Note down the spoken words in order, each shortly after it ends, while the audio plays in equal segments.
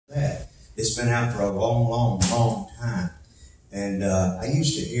It's been out for a long, long, long time. And I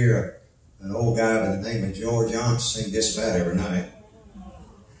used to hear an old guy by the name of George Johnson sing just about every night.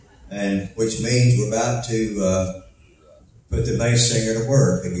 And which means we're about to put the bass singer to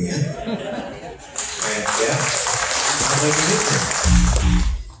work again. And yeah,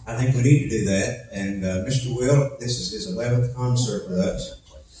 I think we need to do that. And Mr. Will, this is his 11th concert with us.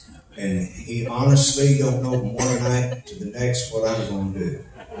 And he honestly don't know from one night to the next what I'm going to do.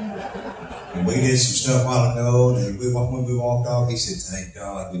 And we did some stuff a while ago, and when we walked off, he said, "Thank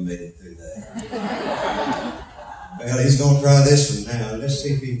God we made it through that." Well, he's going to try this one now. Let's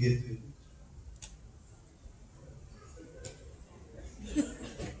see if he can get through.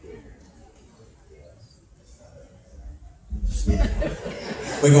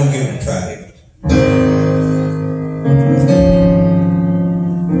 We're going to give it a try here.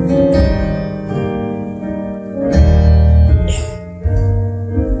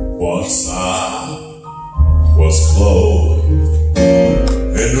 Once I was clothed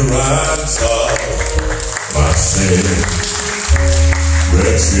in the rags of my sin,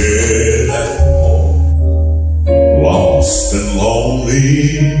 wretched at home, lost and lonely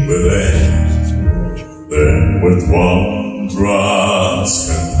within. Then with wondrous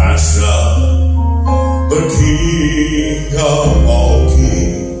compassion, the King of all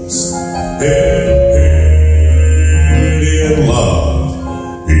kings, in pity and love,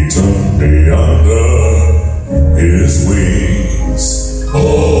 He took me under His wings.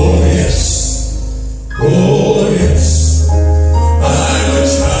 Oh yes, oh yes, I'm a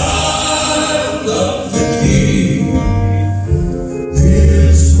child of the King.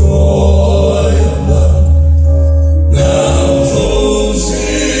 His royal blood now flows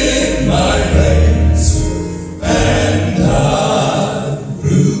in my veins, and I,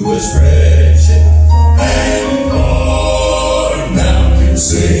 who was wretched and poor, now can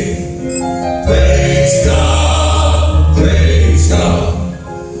sing. Praise God, praise God,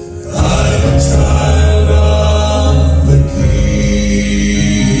 I'm a child of the King.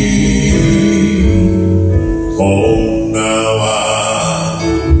 Oh, now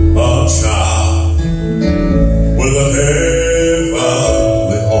I'm a child with a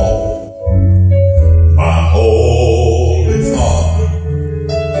heavenly home. My holy Father,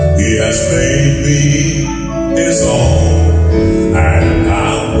 He has made me His own, and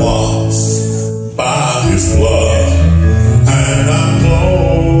I'm washed by His blood, and I'm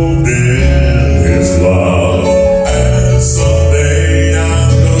clothed in His love, and someday I'm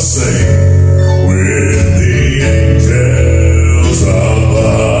gonna sing with the angels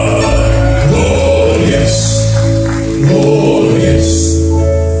above. Oh yes, oh yes,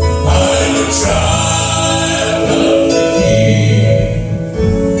 I'm a child of the King.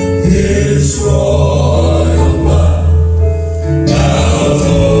 His royal blood now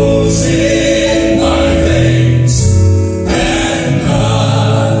flows in my veins, and I,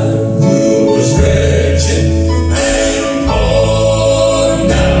 who was wretched and poor,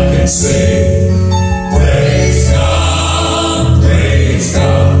 now can sing. Praise God, praise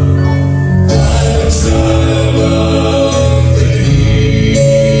God, I'm a child of the King.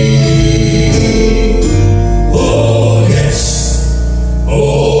 Oh yes,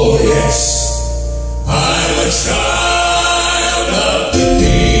 I'm a child of the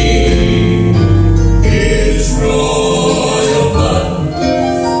King. His royal blood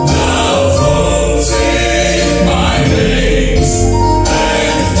now flows in my veins,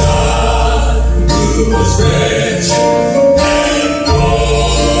 and I, who was wretched and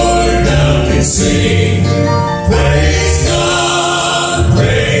poor, now can sing.